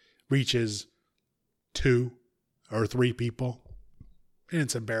post reaches 2 or 3 people. And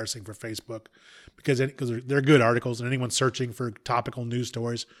it's embarrassing for Facebook because they're good articles, and anyone searching for topical news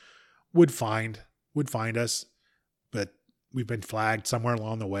stories would find us. But we've been flagged somewhere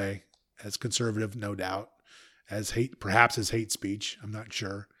along the way as conservative, no doubt, perhaps as hate speech. I'm not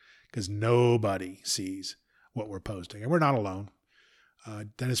sure, because nobody sees what we're posting, and we're not alone.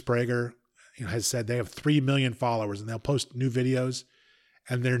 Dennis Prager, has said they have 3 million followers, and they'll post new videos,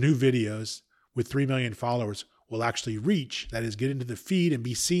 and their new videos with 3 million followers will actually reach, that is, get into the feed and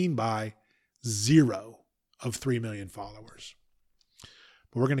be seen by 0 of 3 million followers.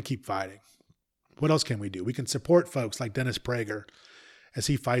 But we're going to keep fighting. What else can we do? We can support folks like Dennis Prager as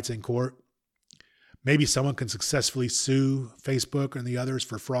he fights in court. Maybe someone can successfully sue Facebook and the others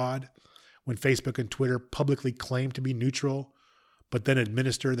for fraud when Facebook and Twitter publicly claim to be neutral, but then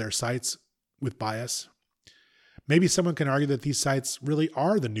administer their sites with bias. Maybe someone can argue that these sites really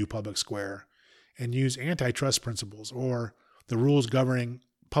are the new public square and use antitrust principles or the rules governing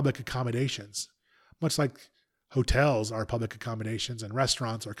public accommodations, much like hotels are public accommodations and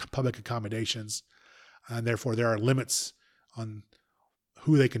restaurants are public accommodations, and therefore there are limits on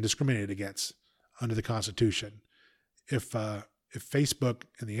who they can discriminate against under the Constitution. If Facebook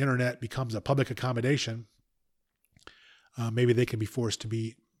and the internet becomes a public accommodation, maybe they can be forced to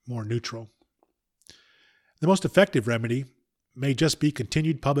be more neutral. The most effective remedy may just be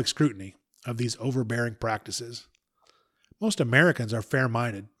continued public scrutiny of these overbearing practices. Most Americans are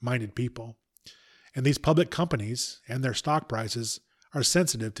fair-minded people, and these public companies and their stock prices are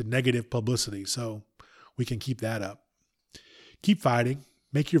sensitive to negative publicity, so we can keep that up. Keep fighting,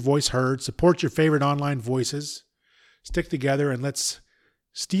 make your voice heard, support your favorite online voices, stick together, and let's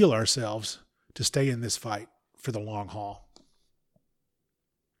steel ourselves to stay in this fight for the long haul.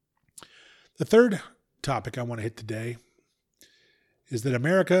 The third topic I want to hit today is that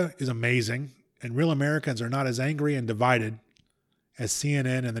America is amazing, and real Americans are not as angry and divided as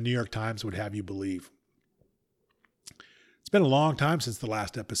CNN and the New York Times would have you believe. It's been a long time since the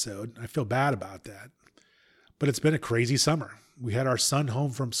last episode. I feel bad about that. But it's been a crazy summer. We had our son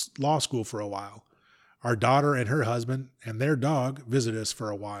home from law school for a while. Our daughter and her husband and their dog visited us for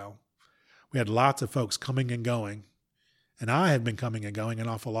a while. We had lots of folks coming and going, and I have been coming and going an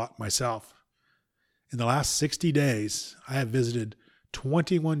awful lot myself. In the last 60 days, I have visited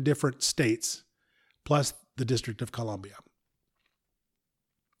 21 different states, plus the District of Columbia.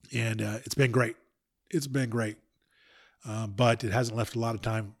 And it's been great. It's been great. But it hasn't left a lot of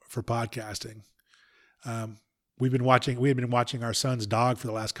time for podcasting. We had been watching our son's dog for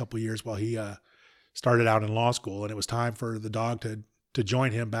the last couple of years while he started out in law school, and it was time for the dog to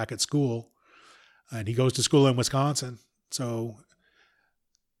join him back at school. And he goes to school in Wisconsin. So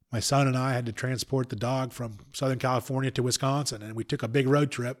my son and I had to transport the dog from Southern California to Wisconsin, and we took a big road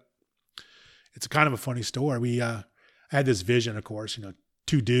trip. It's kind of a funny story. I had this vision, of course,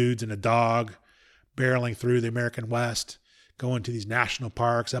 2 dudes and a dog barreling through the American West, going to these national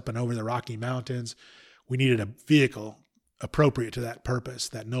parks up and over the Rocky Mountains. We needed a vehicle appropriate to that purpose,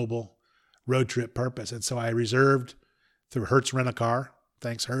 that noble road trip purpose. And so I reserved through Hertz Rent-A-Car,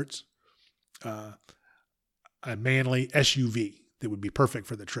 thanks Hertz, a manly SUV that would be perfect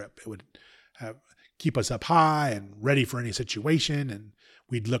for the trip. It would keep us up high and ready for any situation, and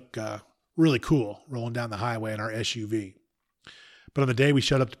we'd look really cool rolling down the highway in our SUV. But on the day we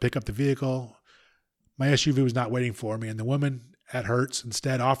showed up to pick up the vehicle, my SUV was not waiting for me, and the woman at Hertz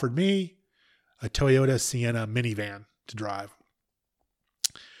instead offered me a Toyota Sienna minivan to drive.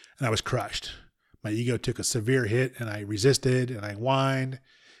 And I was crushed. My ego took a severe hit, and I resisted, and I whined,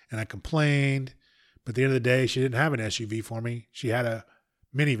 and I complained. But at the end of the day, she didn't have an SUV for me. She had a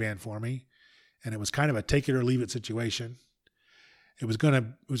minivan for me, and it was kind of a take it or leave it situation. It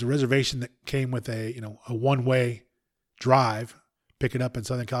was a reservation that came with a one-way drive, pick it up in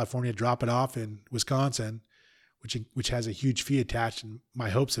Southern California, drop it off in Wisconsin, which has a huge fee attached. And my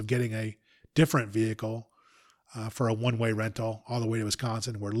hopes of getting a different vehicle for a one-way rental all the way to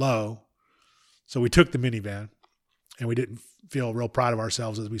Wisconsin were low. So we took the minivan, and we didn't feel real proud of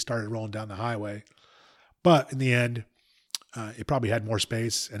ourselves as we started rolling down the highway. But in the end, it probably had more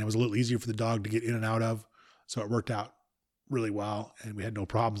space, and it was a little easier for the dog to get in and out of. So it worked out really well, and we had no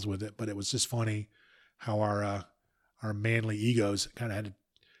problems with it. But it was just funny how our manly egos kind of had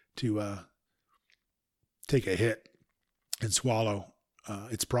to take a hit and swallow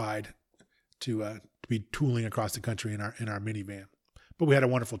its pride to be tooling across the country in our minivan. But we had a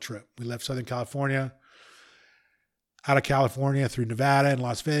wonderful trip. We left Southern California, out of California through Nevada and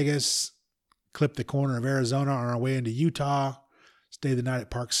Las Vegas, clipped the corner of Arizona on our way into Utah, Stayed the night at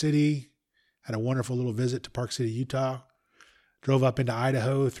Park City. Had a wonderful little visit to Park City, Utah. Drove up into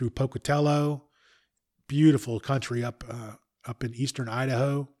Idaho through Pocatello. Beautiful country up in eastern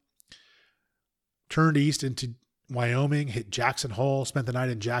Idaho. Turned east into Wyoming, hit Jackson Hole, spent the night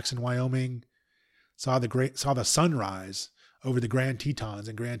in Jackson, Wyoming. Saw the sunrise over the Grand Tetons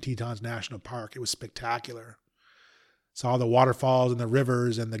in Grand Tetons National Park. It was spectacular. Saw the waterfalls and the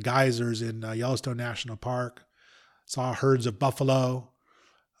rivers and the geysers in Yellowstone National Park. Saw herds of buffalo.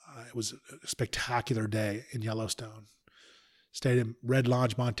 It was a spectacular day in Yellowstone. Stayed in Red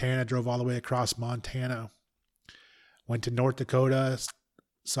Lodge, Montana, drove all the way across Montana. Went to North Dakota,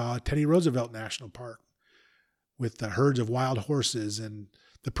 saw Teddy Roosevelt National Park with the herds of wild horses and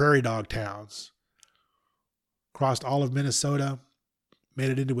the prairie dog towns. Crossed all of Minnesota, made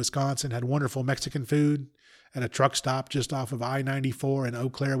it into Wisconsin, had wonderful Mexican food at a truck stop just off of I-94 in Eau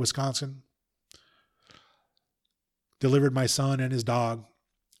Claire, Wisconsin. Delivered my son and his dog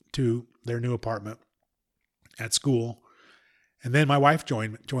to their new apartment at school. And then my wife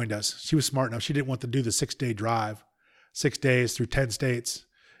joined us. She was smart enough. She didn't want to do the 6-day drive, 6 days through 10 states.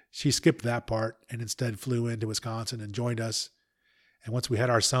 She skipped that part and instead flew into Wisconsin and joined us. And once we had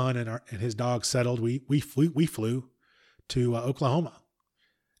our son and his dog settled, we flew to Oklahoma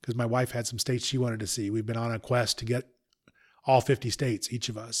because my wife had some states she wanted to see. We've been on a quest to get all 50 states, each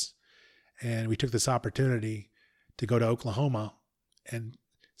of us. And we took this opportunity to go to Oklahoma and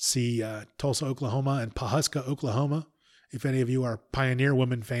see Tulsa, Oklahoma and Pawhuska, Oklahoma. If any of you are Pioneer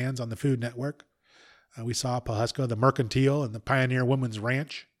Women fans on the Food Network, we saw Pawhuska, the Mercantile, and the Pioneer Women's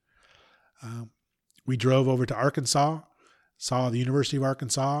Ranch. We drove over to Arkansas, saw the University of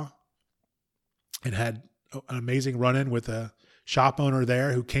Arkansas, and had an amazing run-in with a shop owner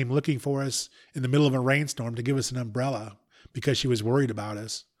there who came looking for us in the middle of a rainstorm to give us an umbrella because she was worried about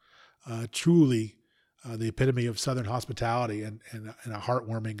us. Truly the epitome of Southern hospitality and a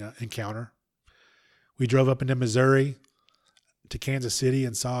heartwarming encounter. We drove up into Missouri to Kansas City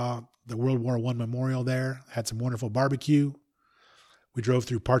and saw the World War I memorial there, had some wonderful barbecue. We drove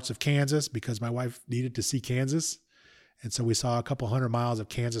through parts of Kansas because my wife needed to see Kansas. And so we saw a couple 100 miles of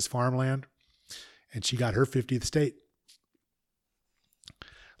Kansas farmland, and she got her 50th state.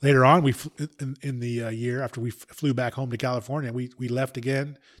 Later on, in the year after we flew back home to California, we left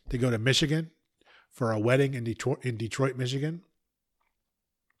again to go to Michigan for a wedding in Detroit, Michigan.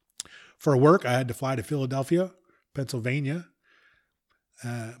 For work, I had to fly to Philadelphia, Pennsylvania.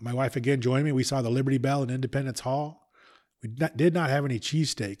 My wife again joined me. We saw the Liberty Bell and Independence Hall. We did not have any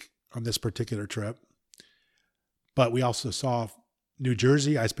cheesesteak on this particular trip. But we also saw New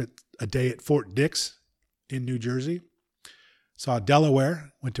Jersey. I spent a day at Fort Dix in New Jersey. Saw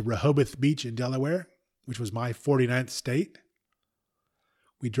Delaware, went to Rehoboth Beach in Delaware, which was my 49th state.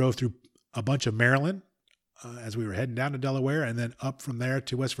 We drove through a bunch of Maryland as we were heading down to Delaware, and then up from there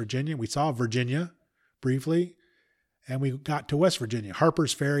to West Virginia. We saw Virginia briefly, and we got to West Virginia.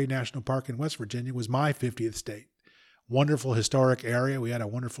 Harper's Ferry National Park in West Virginia was my 50th state. Wonderful historic area. We had a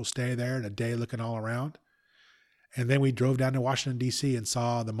wonderful stay there and a day looking all around. And then we drove down to Washington, D.C. and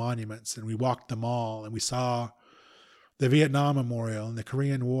saw the monuments, and we walked the mall, and we saw the Vietnam Memorial and the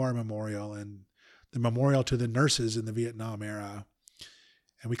Korean War Memorial and the memorial to the nurses in the Vietnam era.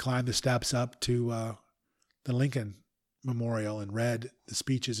 And we climbed the steps up to the Lincoln Memorial and read the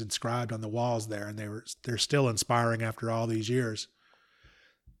speeches inscribed on the walls there, and they're still inspiring after all these years.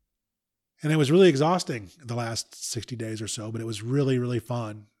 And it was really exhausting the last 60 days or so, but it was really, really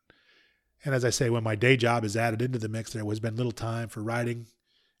fun. And as I say, when my day job is added into the mix, there has been little time for writing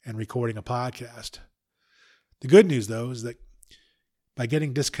and recording a podcast. The good news, though, is that by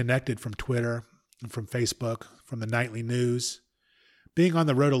getting disconnected from Twitter and from Facebook, from the nightly news, being on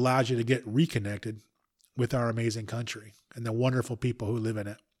the road allows you to get reconnected with our amazing country and the wonderful people who live in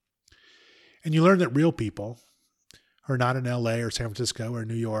it. And you learn that real people are not in LA or San Francisco or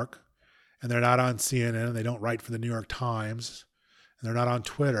New York, and they're not on CNN, and they don't write for the New York Times, and they're not on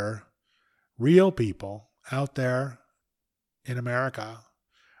Twitter. Real people out there in America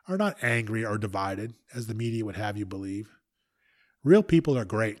are not angry or divided, as the media would have you believe. Real people are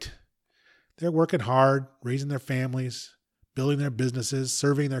great. They're working hard, raising their families, building their businesses,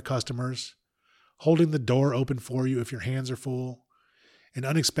 serving their customers, holding the door open for you if your hands are full, and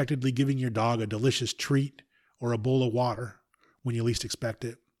unexpectedly giving your dog a delicious treat or a bowl of water when you least expect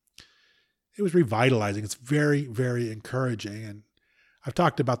it. It was revitalizing. It's very, very encouraging. And I've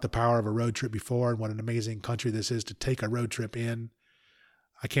talked about the power of a road trip before and what an amazing country this is to take a road trip in.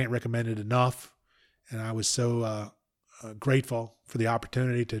 I can't recommend it enough. And I was so grateful for the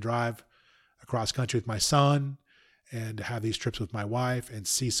opportunity to drive across country with my son and to have these trips with my wife and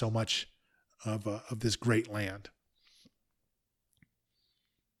see so much of this great land.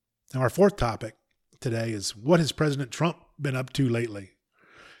 Now, our fourth topic today is, what has President Trump been up to lately?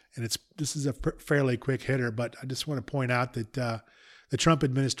 And this is a fairly quick hitter, but I just want to point out that the Trump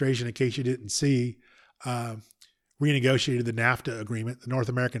administration, in case you didn't see, renegotiated the NAFTA agreement, the North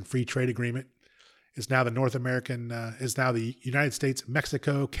American Free Trade Agreement. Is now the United States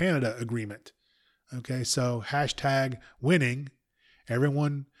Mexico Canada agreement. Okay, so hashtag winning.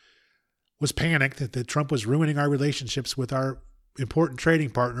 Everyone was panicked that Trump was ruining our relationships with our important trading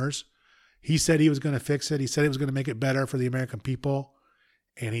partners. He said he was going to fix it. He said he was going to make it better for the American people,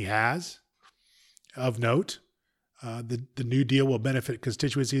 and he has. Of note, the New Deal will benefit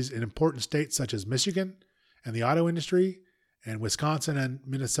constituencies in important states such as Michigan and the auto industry, and Wisconsin and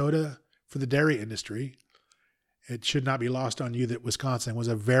Minnesota for the dairy industry. It should not be lost on you that Wisconsin was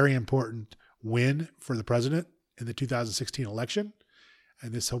a very important win for the president in the 2016 election.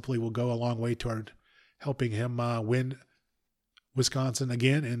 And this hopefully will go a long way toward helping him win Wisconsin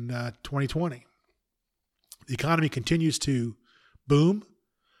again in 2020. The economy continues to boom.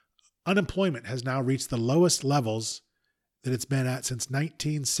 Unemployment has now reached the lowest levels that it's been at since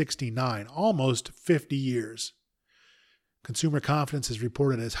 1969, almost 50 years. Consumer confidence is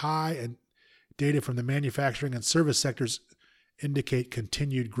reported as high, and data from the manufacturing and service sectors indicate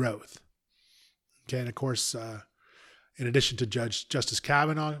continued growth. Okay, and of course, in addition to Justice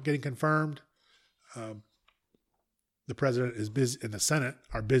Kavanaugh getting confirmed, the president is busy, and the Senate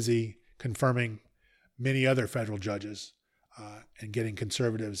are busy confirming many other federal judges and getting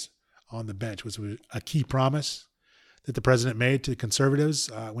conservatives on the bench, which was a key promise that the president made to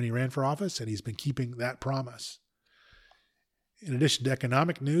conservatives when he ran for office, and he's been keeping that promise. In addition to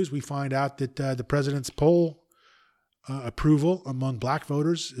economic news, we find out that the president's poll approval among black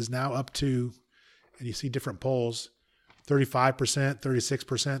voters is now up to, and you see different polls, 35%,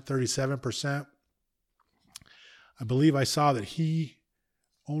 36%, 37%. I believe I saw that he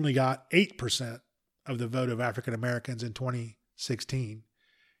only got 8% of the vote of African Americans in 2016.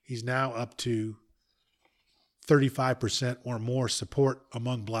 He's now up to 35% or more support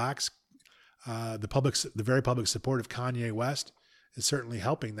among blacks. The very public support of Kanye West is certainly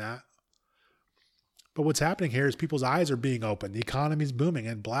helping that. But what's happening here is people's eyes are being opened. The economy is booming,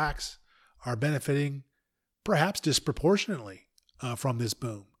 and blacks are benefiting perhaps disproportionately from this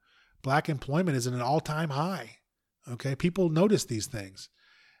boom. Black employment is at an all-time high. Okay, people notice these things.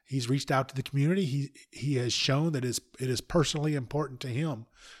 He's reached out to the community. He has shown that it is personally important to him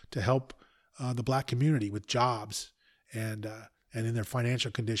to help the black community with jobs and in their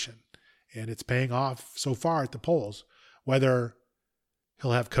financial condition. And it's paying off so far at the polls. Whether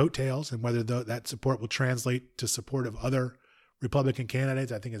he'll have coattails and whether that support will translate to support of other Republican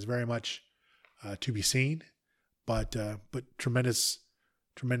candidates, I think is very much to be seen. But tremendous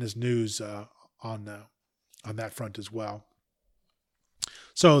news on that front as well.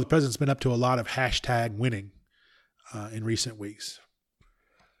 So the president's been up to a lot of hashtag winning in recent weeks.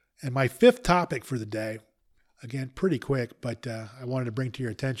 And my fifth topic for the day, again, pretty quick, but I wanted to bring to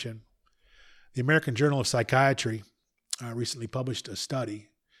your attention. The American Journal of Psychiatry recently published a study,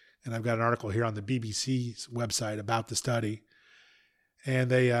 and I've got an article here on the BBC's website about the study. And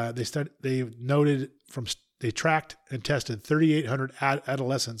they tracked and tested 3,800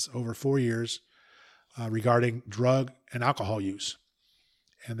 adolescents over 4 years regarding drug and alcohol use,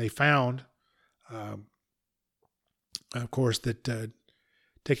 and they found, of course, that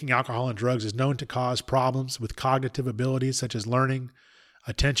taking alcohol and drugs is known to cause problems with cognitive abilities such as learning,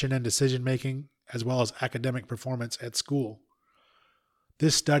 attention, and decision-making, as well as academic performance at school.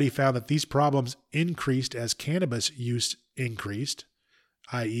 This study found that these problems increased as cannabis use increased,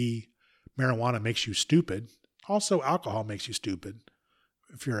 i.e., marijuana makes you stupid. Also, alcohol makes you stupid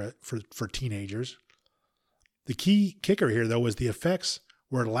if you're for teenagers. The key kicker here, though, was the effects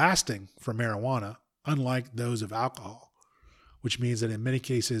were lasting for marijuana, unlike those of alcohol, which means that in many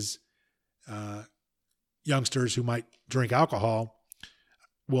cases, youngsters who might drink alcohol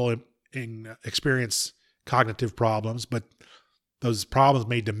will experience cognitive problems, but those problems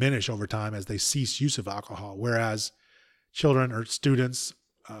may diminish over time as they cease use of alcohol, whereas children or students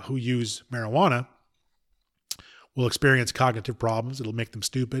who use marijuana will experience cognitive problems. It'll make them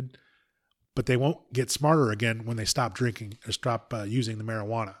stupid, but they won't get smarter again when they stop drinking or stop using the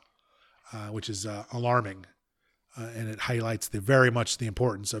marijuana, which is alarming. And it highlights very much the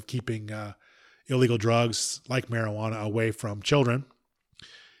importance of keeping illegal drugs like marijuana away from children.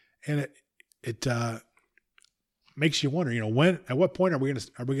 And it makes you wonder, at what point are we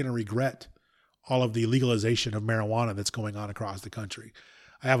going to regret all of the legalization of marijuana that's going on across the country?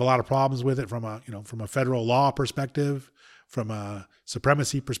 I have a lot of problems with it from a federal law perspective, from a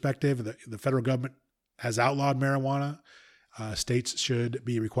supremacy perspective. The federal government has outlawed marijuana. States should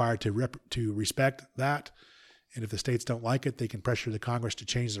be required to respect that. And if the states don't like it, they can pressure the Congress to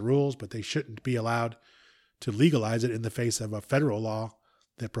change the rules, but they shouldn't be allowed to legalize it in the face of a federal law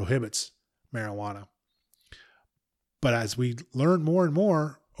that prohibits marijuana. But as we learn more and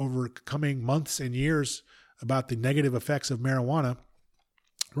more over coming months and years about the negative effects of marijuana,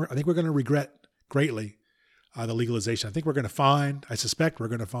 I think we're going to regret greatly the legalization. I suspect we're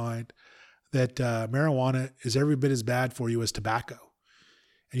going to find that marijuana is every bit as bad for you as tobacco.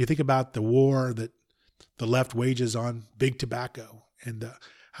 And you think about the war that the left wages on big tobacco, and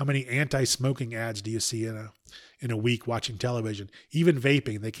how many anti-smoking ads do you see in a week watching television? Even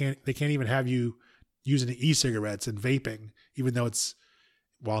vaping, they can't even have you using e-cigarettes and vaping, even though it's,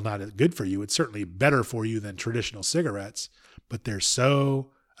 while not as good for you, it's certainly better for you than traditional cigarettes. But they're so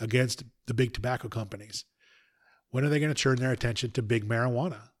against the big tobacco companies. When are they going to turn their attention to big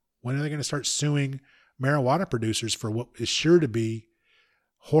marijuana? When are they going to start suing marijuana producers for what is sure to be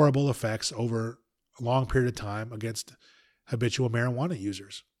horrible effects over a long period of time against habitual marijuana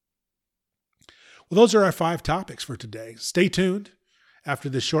users? Well, those are our 5 topics for today. Stay tuned after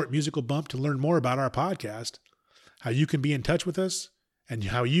this short musical bump to learn more about our podcast, how you can be in touch with us, and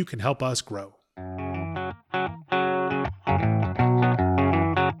how you can help us grow.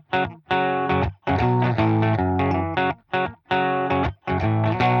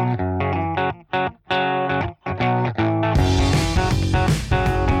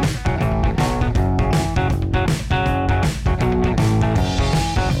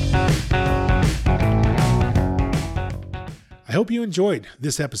 I hope you enjoyed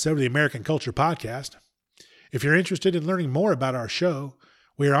this episode of the American Culture Podcast. If you're interested in learning more about our show,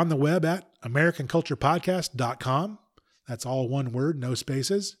 we are on the web at AmericanCulturePodcast.com. That's all one word, no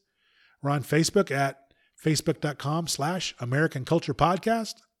spaces. We're on Facebook at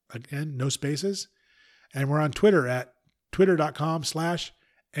Facebook.com/AmericanCulturePodcast. Again, no spaces. And we're on Twitter at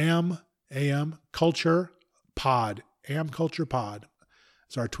Twitter.com/AmCulturePod. AmCulturePod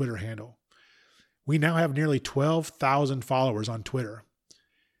is our Twitter handle. We now have nearly 12,000 followers on Twitter.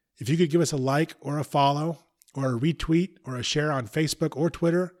 If you could give us a like or a follow or a retweet or a share on Facebook or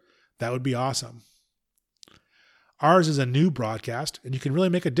Twitter, that would be awesome. Ours is a new broadcast, and you can really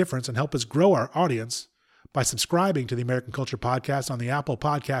make a difference and help us grow our audience by subscribing to the American Culture Podcast on the Apple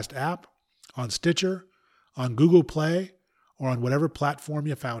Podcast app, on Stitcher, on Google Play, or on whatever platform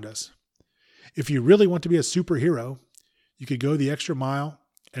you found us. If you really want to be a superhero, you could go the extra mile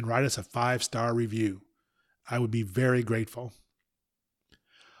and write us a 5-star review. I would be very grateful.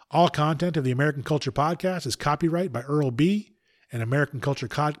 All content of the American Culture Podcast is copyright by Earl B. and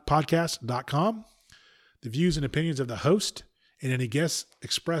AmericanCulturePodcast.com. The views and opinions of the host and any guests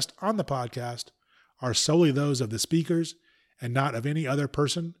expressed on the podcast are solely those of the speakers and not of any other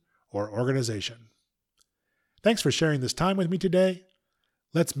person or organization. Thanks for sharing this time with me today.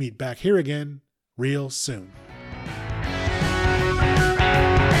 Let's meet back here again real soon.